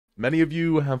Many of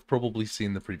you have probably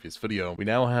seen the previous video. We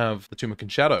now have the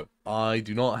Tumeken Shadow. I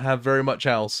do not have very much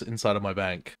else inside of my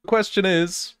bank. The question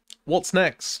is, what's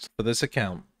next for this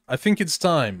account? I think it's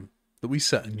time that we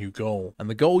set a new goal. And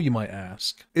the goal, you might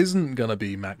ask, isn't gonna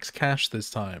be max cash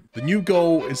this time. The new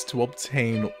goal is to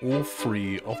obtain all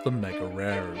 3 of the mega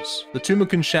rares. The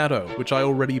Tumeken Shadow, which I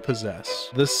already possess,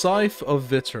 the Scythe of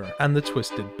Vitter, and the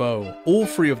Twisted Bow. All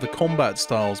 3 of the combat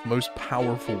style's most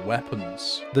powerful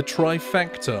weapons. The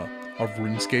trifecta of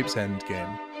RuneScape's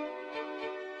endgame.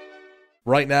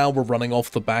 Right now, we're running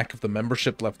off the back of the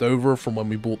membership left over from when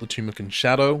we bought the Tumeken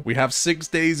Shadow. We have 6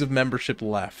 days of membership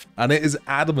left, and it is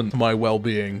adamant to my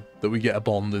well-being that we get a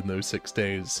bond in those 6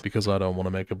 days, because I don't want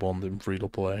to make a bond in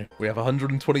free-to-play. We have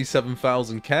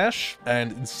 127,000 cash,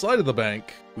 and inside of the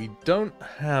bank, we don't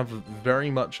have very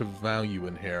much of value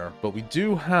in here, but we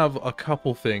do have a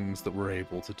couple things that we're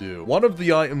able to do. One of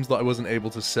the items that I wasn't able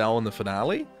to sell in the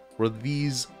finale were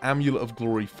these Amulet of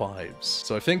Glory 5s.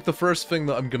 So I think the first thing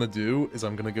that I'm gonna do is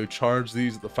I'm gonna go charge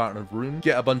these at the Fountain of Rune,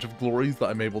 get a bunch of glories that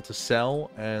I'm able to sell,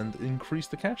 and increase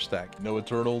the cash stack. No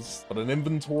Eternals, but an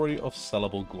inventory of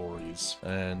sellable glories.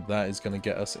 And that is gonna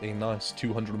get us a nice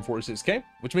 246k,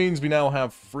 which means we now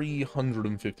have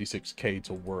 356k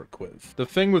to work with. The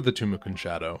thing with the Tumeken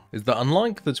Shadow is that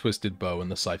unlike the Twisted Bow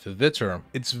and the Scythe of Vitter,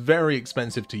 it's very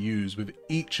expensive to use, with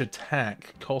each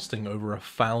attack costing over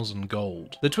 1,000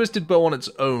 gold. The Twisted Bow on its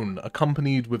own,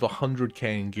 accompanied with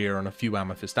 100k in gear and a few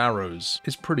amethyst arrows,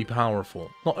 is pretty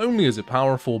powerful. Not only is it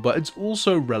powerful, but it's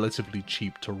also relatively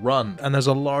cheap to run, and there's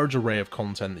a large array of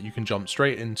content that you can jump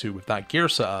straight into with that gear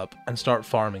setup and start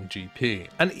farming GP.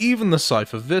 And even the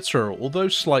Scythe of Vitter, although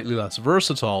slightly less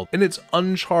versatile, in its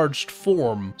uncharged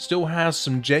form, still has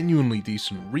some genuinely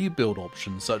decent rebuild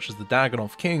options such as the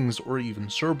Dagonoth Kings or even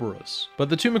Cerberus. But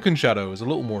the Tumeken Shadow is a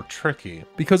little more tricky,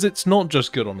 because it's not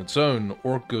just good on its own,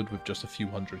 or good with just a few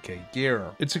 100k gear.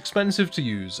 It's expensive to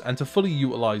use, and to fully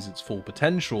utilize its full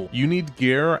potential, you need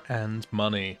gear and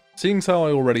money. Seeing as how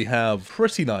I already have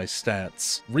pretty nice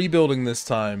stats, rebuilding this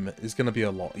time is going to be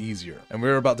a lot easier. And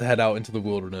we're about to head out into the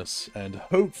wilderness, and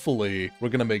hopefully we're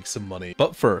going to make some money.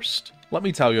 But first, let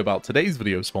me tell you about today's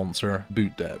video sponsor,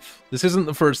 BootDev. This isn't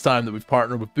the first time that we've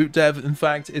partnered with BootDev. In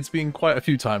fact, it's been quite a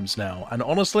few times now, and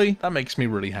honestly, that makes me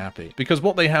really happy, because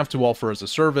what they have to offer as a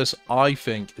service, I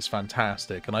think, is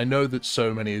fantastic, and I know that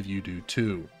so many of you do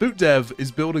too. BootDev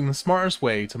is building the smartest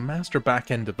way to master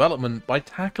back-end development by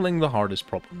tackling the hardest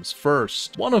problems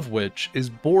first, one of which is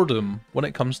boredom when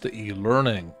it comes to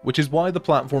e-learning, which is why the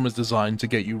platform is designed to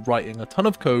get you writing a ton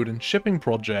of code and shipping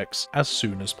projects as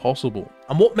soon as possible.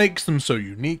 And what makes them so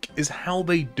unique is how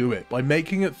they do it, by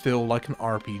making it feel like an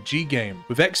RPG game,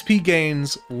 with XP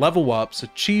gains, level ups,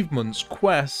 achievements,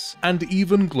 quests, and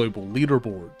even global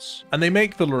leaderboards. And they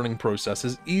make the learning process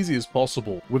as easy as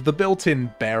possible, with the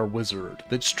built-in Bear Wizard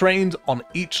that's trained on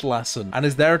each lesson and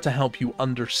is there to help you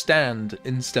understand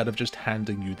instead of just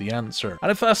handing you the answer.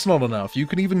 And if that's not enough, you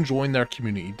can even join their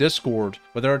community Discord,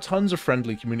 where there are tons of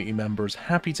friendly community members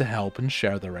happy to help and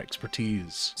share their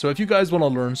expertise. So if you guys want to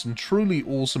learn some truly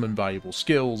awesome and valuable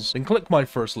skills, then click my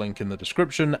first link in the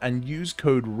description and use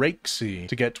code Raikesy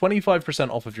to get 25%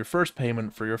 off of your first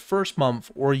payment for your first month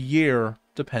or year,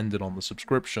 depending on the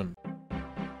subscription.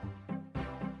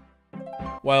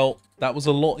 Well, that was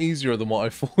a lot easier than what I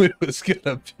thought it was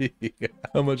gonna be.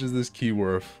 How much is this key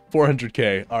worth?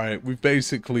 400k. Alright, we've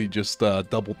basically just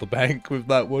doubled the bank with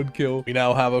that one kill. We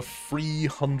now have a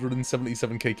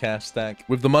 377k cash stack.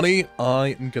 With the money,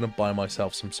 I am gonna buy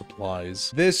myself some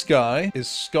supplies. This guy is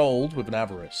skulled with an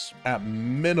avarice. At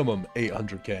minimum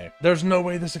 800k. There's no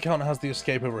way this account has the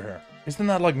escape over here. Isn't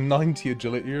that like 90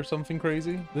 agility or something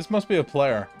crazy? This must be a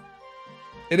player.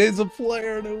 It is a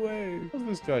player, no way. What's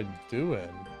this guy doing?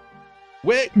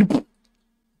 Wait!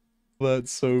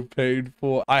 That's so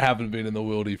painful. I haven't been in the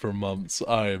wildy for months.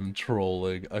 I am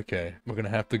trolling. Okay, we're gonna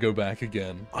have to go back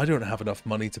again. I don't have enough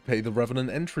money to pay the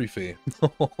Revenant entry fee.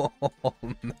 Oh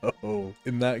no.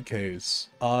 In that case,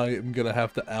 I am gonna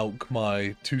have to alch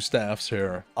my 2 staffs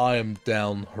here. I am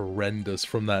down horrendous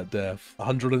from that death.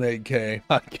 108k.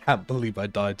 I can't believe I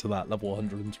died to that level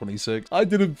 126. I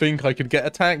didn't think I could get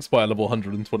attacked by a level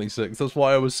 126. That's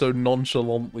why I was so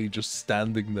nonchalantly just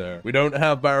standing there. We don't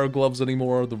have barrow gloves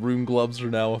anymore. The rune gloves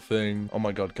are now a thing. Oh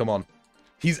my god, come on.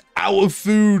 He's out of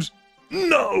food!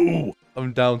 No!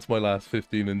 I'm down to my last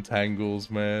 15 entangles,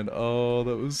 man. Oh,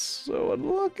 that was so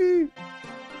unlucky.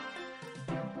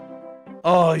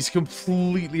 Oh, he's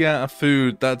completely out of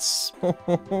food. That's...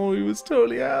 Oh, he was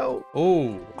totally out.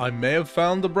 Oh, I may have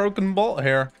found the broken bot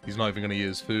here. He's not even going to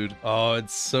use food. Oh,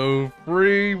 it's so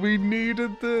free. We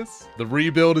needed this. The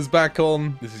rebuild is back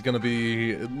on. This is going to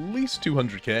be at least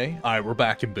 200k. All right, we're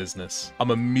back in business.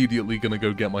 I'm immediately going to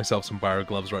go get myself some bio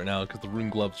gloves right now because the rune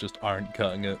gloves just aren't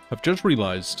cutting it. I've just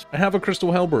realized I have a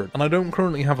crystal halberd and I don't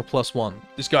currently have a +1.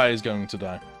 This guy is going to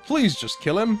die. Please just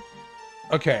kill him.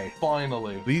 Okay,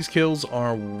 finally. These kills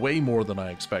are way more than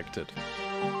I expected.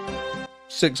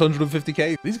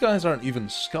 650k. These guys aren't even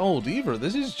skulled either.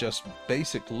 This is just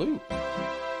basic loot.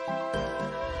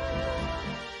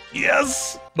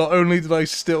 Yes! Not only did I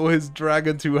steal his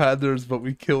dragon two-handers, but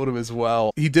we killed him as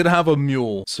well. He did have a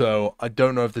mule, so I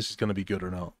don't know if this is going to be good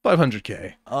or not.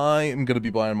 500k. I am going to be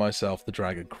buying myself the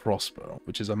dragon crossbow,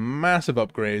 which is a massive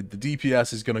upgrade. The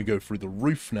DPS is going to go through the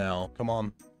roof now. Come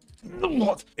on.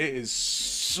 What? It is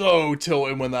so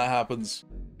tilting when that happens.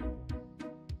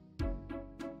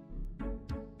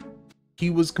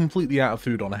 He was completely out of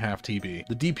food on a half TB.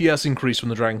 The DPS increase from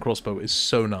the dragon crossbow is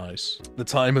so nice. The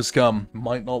time has come.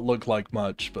 Might not look like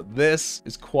much, but this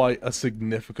is quite a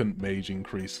significant mage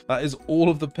increase. That is all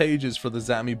of the pages for the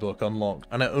Zami book unlocked,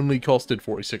 and it only costed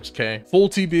 46k. Full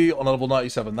TB on a level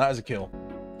 97. That is a kill.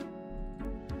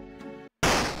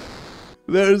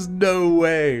 There's no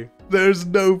way. There's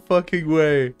no fucking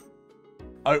way.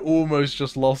 I almost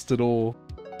just lost it all.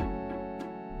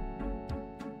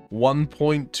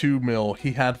 1.2 mil.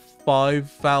 He had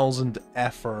 5,000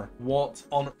 effer. What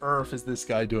on earth is this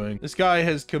guy doing? This guy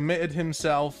has committed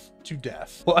himself to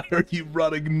death. Why are you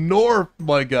running north,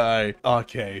 my guy?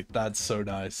 Okay, that's so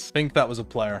nice. I think that was a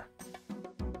player.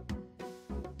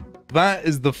 That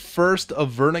is the first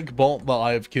Avernic bot that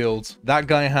I have killed. That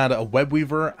guy had a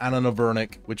Webweaver and an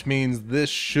Avernic, which means this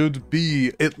should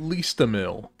be at least a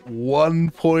mil.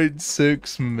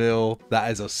 1.6 mil. That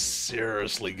is a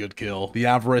seriously good kill. The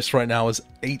Avarice right now is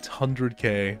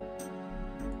 800k.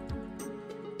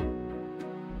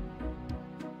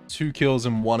 2 kills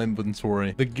in 1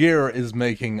 inventory. The gear is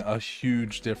making a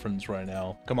huge difference right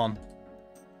now. Come on.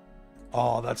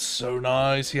 Oh, that's so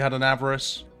nice. He had an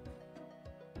Avarice.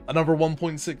 Another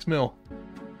 1.6 mil.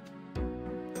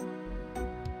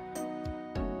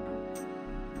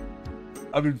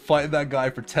 I've been fighting that guy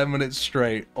for 10 minutes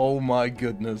straight. Oh my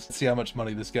goodness. Let's see how much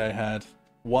money this guy had.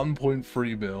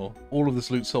 1.3 mil. All of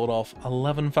this loot sold off.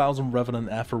 11,000 Revenant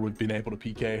Effer we've been able to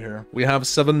PK here. We have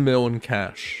 7 mil in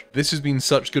cash. This has been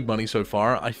such good money so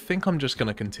far. I think I'm just going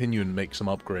to continue and make some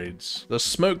upgrades. The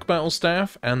Smoke Battle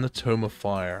Staff and the Tome of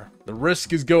Fire. The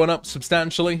risk is going up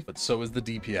substantially, but so is the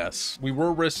DPS. We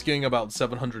were risking about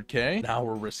 700k. Now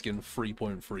we're risking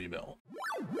 3.3 mil.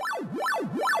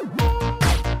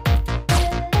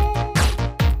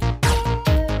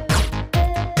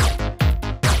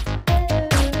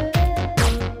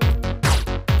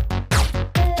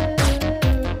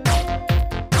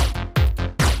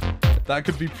 That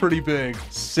could be pretty big.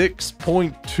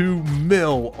 6.2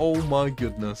 mil. Oh my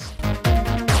goodness.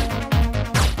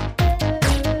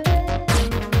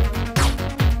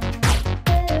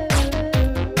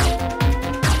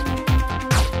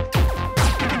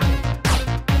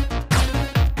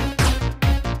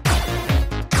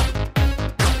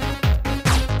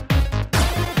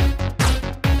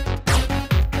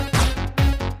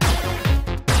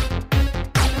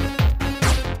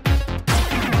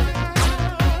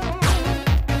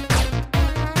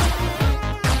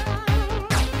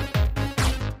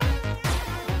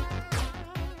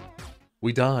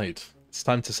 We died. It's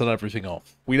time to set everything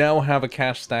off. We now have a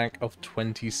cash stack of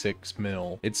 26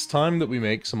 mil. It's time that we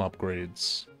make some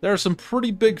upgrades. There are some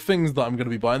pretty big things that I'm going to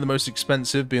be buying. The most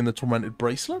expensive being the Tormented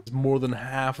Bracelet. It's more than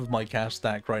half of my cash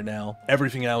stack right now.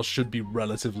 Everything else should be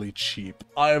relatively cheap.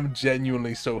 I am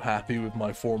genuinely so happy with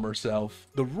my former self.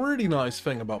 The really nice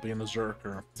thing about being a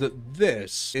Zerker is that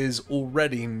this is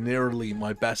already nearly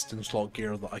my best in slot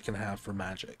gear that I can have for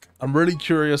Magic. I'm really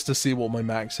curious to see what my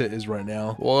max hit is right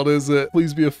now. What is it?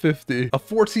 Please be a 50. A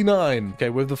 49.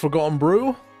 Okay, with the Forgotten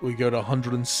Brew, we go to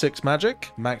 106 Magic.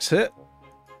 Max hit.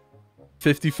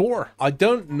 54. I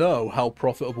don't know how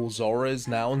profitable Zora is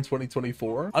now in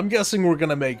 2024. I'm guessing we're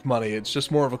gonna make money. It's just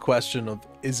more of a question of,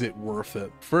 is it worth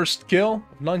it? First kill,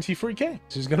 93k.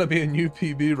 This is gonna be a new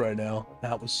PB right now.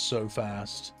 That was so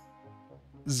fast.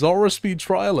 Zora Speed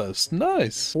Trialist,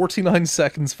 nice. 49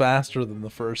 seconds faster than the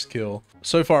first kill.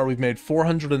 So far, we've made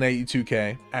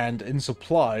 482k, and in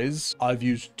supplies, I've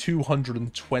used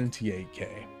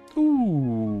 228k.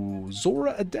 Ooh,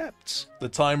 Zora Adept. The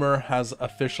timer has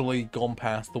officially gone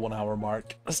past the 1 hour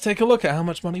mark. Let's take a look at how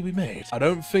much money we made. I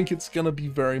don't think it's gonna be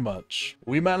very much.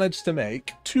 We managed to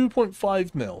make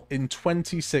 2.5 mil in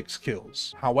 26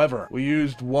 kills. However, we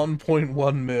used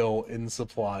 1.1 mil in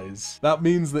supplies. That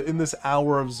means that in this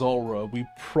hour of Zora, we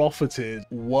profited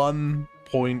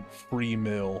 1.3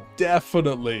 mil.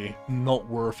 Definitely not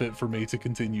worth it for me to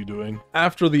continue doing.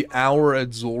 After the hour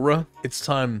at Zora, it's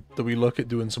time that we look at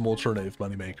doing some alternative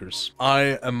moneymakers.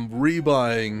 I am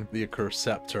rebuying the Accursed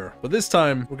Scepter, but this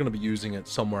time we're going to be using it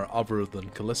somewhere other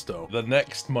than Callisto. The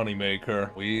next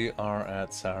moneymaker, we are at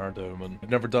Saradomin.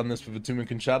 I've never done this with a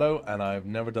Tumeken Shadow, and I've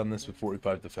never done this with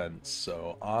 45 defense,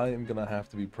 so I am going to have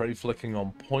to be pretty flicking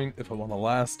on point if I want to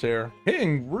last here.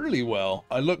 Hitting really well.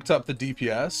 I looked up the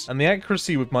DPS, and the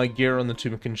accuracy with my gear on the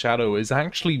Tumeken Shadow is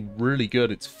actually really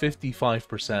good. It's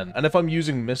 55%. And if I'm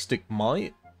using Mystic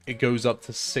Might, it goes up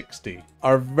to 60.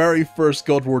 Our very first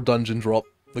God War dungeon drop,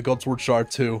 the Godsword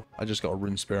Shard 2. I just got a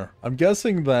rune spear. I'm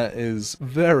guessing that is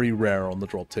very rare on the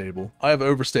drop table. I have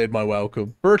overstayed my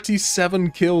welcome. 37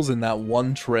 kills in that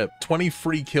one trip.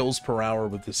 23 kills per hour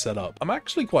with this setup. I'm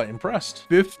actually quite impressed.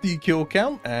 50 kill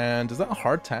count, and is that a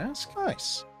hard task?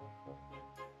 Nice.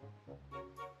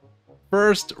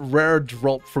 First rare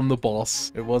drop from the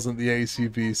boss. It wasn't the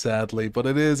ACB, sadly, but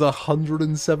it is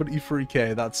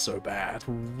 173k. That's so bad.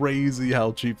 Crazy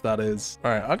how cheap that is.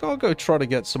 All right, I gotta go try to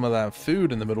get some of that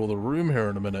food in the middle of the room here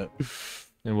in a minute.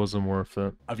 It wasn't worth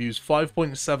it. I've used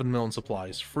 5.7 mil in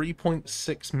supplies,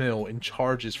 3.6 mil in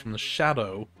charges from the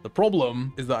Shadow. The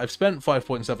problem is that I've spent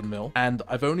 5.7 mil, and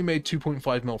I've only made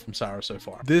 2.5 mil from Sarah so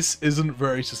far. This isn't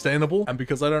very sustainable, and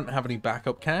because I don't have any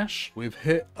backup cash, we've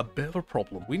hit a bit of a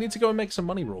problem. We need to go and make some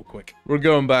money real quick. We're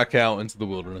going back out into the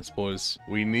wilderness, boys.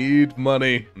 We need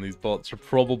money, and these bots are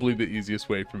probably the easiest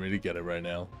way for me to get it right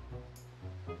now.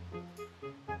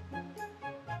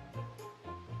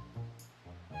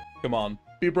 Come on.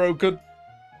 Be broken.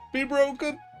 Be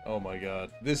broken. Oh my god.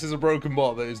 This is a broken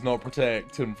bot that is not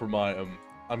protecting from item.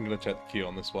 I'm gonna check the key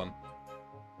on this one.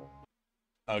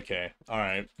 Okay.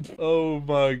 Alright. Oh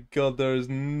my god, there is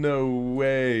no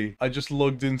way. I just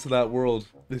logged into that world.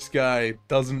 This guy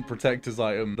doesn't protect his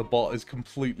item. The bot is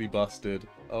completely busted.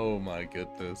 Oh my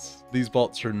goodness. These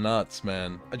bots are nuts,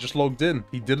 man. I just logged in.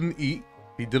 He didn't eat.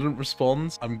 He didn't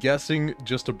respond. I'm guessing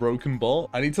just a broken bot.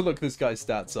 I need to look this guy's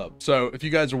stats up. So if you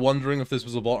guys are wondering if this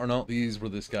was a bot or not, these were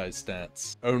this guy's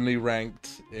stats. Only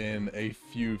ranked in a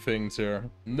few things here.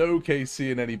 No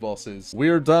KC in any bosses.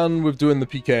 We're done with doing the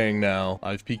PKing now.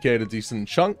 I've PK'd a decent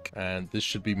chunk, and this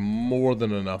should be more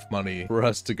than enough money for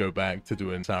us to go back to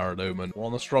doing Saradomin. We're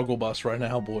on the struggle bus right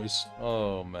now, boys.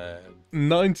 Oh, man.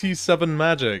 97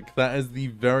 magic. That is the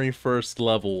very first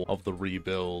level of the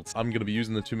rebuild. I'm going to be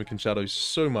using the Tumeken Shadow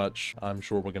so much. I'm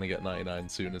sure we're going to get 99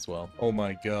 soon as well. Oh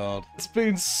my god. It's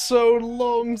been so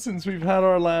long since we've had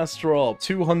our last drop.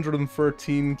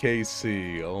 213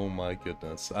 KC. Oh my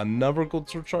goodness. Another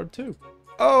Godsword Shard 2.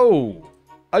 Oh!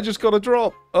 I just got a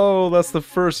drop. Oh, that's the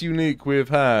first unique we've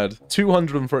had.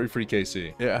 233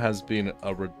 KC. It has been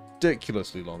a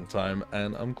ridiculously long time,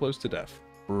 and I'm close to death.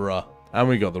 Bruh. And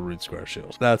we got the Root Square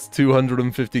Shield. That's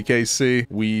 250 KC.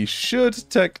 We should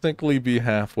technically be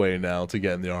halfway now to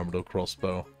getting the Armadillo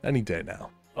Crossbow. Any day now.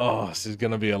 Oh, this is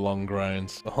gonna be a long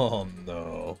grind. Oh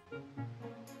no.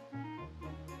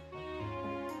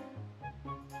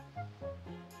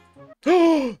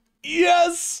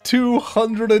 Yes!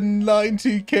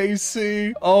 290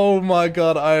 KC. Oh my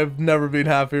god, I have never been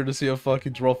happier to see a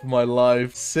fucking drop in my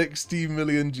life. 60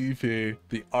 million GP.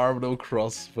 The Armadillo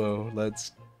Crossbow.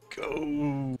 Let's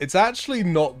go. It's actually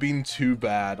not been too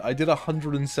bad. I did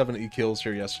 170 kills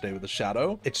here yesterday with the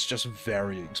Shadow. It's just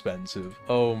very expensive.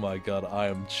 Oh my god, I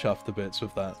am chuffed to bits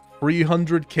with that.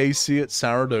 300 KC at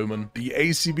Saradomin. The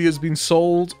ACB has been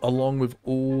sold along with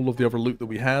all of the other loot that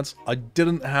we had. I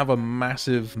didn't have a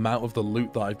massive amount of the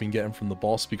loot that I've been getting from the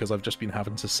boss because I've just been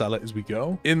having to sell it as we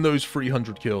go. In those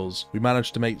 300 kills, we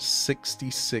managed to make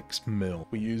 66 mil.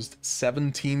 We used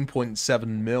 17.7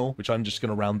 mil, which I'm just going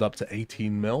to round up to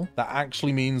 18 mil. That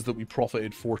actually means that we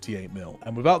profited 48 mil.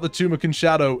 And without the Tumeken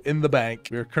Shadow in the bank,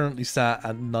 we are currently sat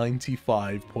at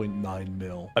 95.9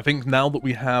 mil. I think now that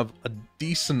we have a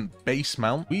decent base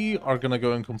mount, we are going to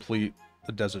go and complete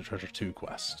the Desert Treasure 2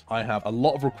 quest. I have a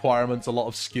lot of requirements, a lot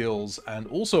of skills, and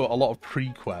also a lot of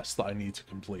pre-quests that I need to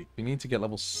complete. We need to get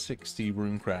level 60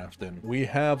 rune crafting. We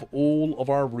have all of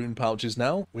our rune pouches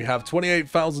now. We have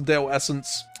 28,000 Dale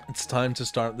Essence, It's time to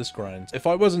start this grind. If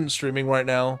I wasn't streaming right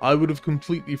now, I would have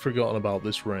completely forgotten about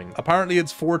this ring. Apparently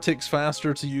it's 4 ticks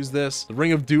faster to use this. The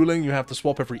Ring of Dueling, you have to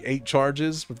swap every 8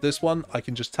 charges. With this one, I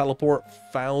can just teleport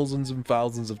thousands and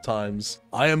thousands of times.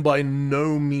 I am by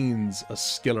no means a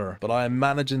skiller, but I am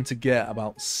managing to get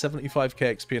about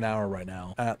 75k XP an hour right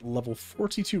now at level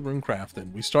 42 rune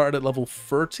crafting. We started at level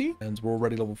 30 and we're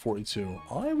already level 42.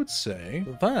 I would say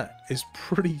that is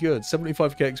pretty good.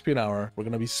 75k XP an hour. We're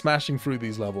going to be smashing through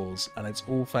these levels, and it's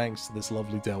all thanks to this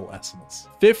lovely Dell essence.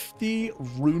 50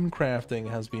 rune crafting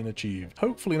has been achieved.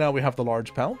 Hopefully now we have the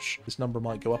large pouch. This number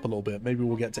might go up a little bit. Maybe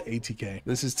we'll get to 80k.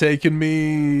 This has taken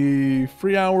me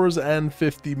 3 hours and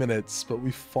 50 minutes, but we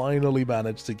finally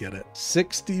managed to get it.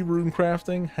 60 rune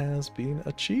crafting has been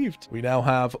achieved. We now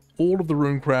have all of the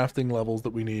rune crafting levels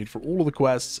that we need for all of the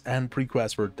quests and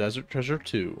pre-quests for Desert Treasure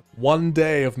 2. 1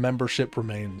 day of membership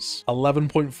remains.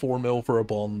 11.4 mil for a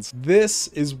bond. This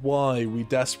is why we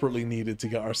desperately needed to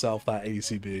get ourselves that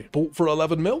ACB. Bought for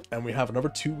 11 mil, and we have another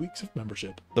 2 weeks of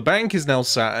membership. The bank is now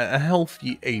sat at a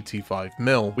healthy 85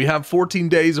 mil. We have 14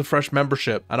 days of fresh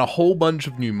membership, and a whole bunch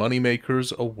of new money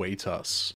makers await us.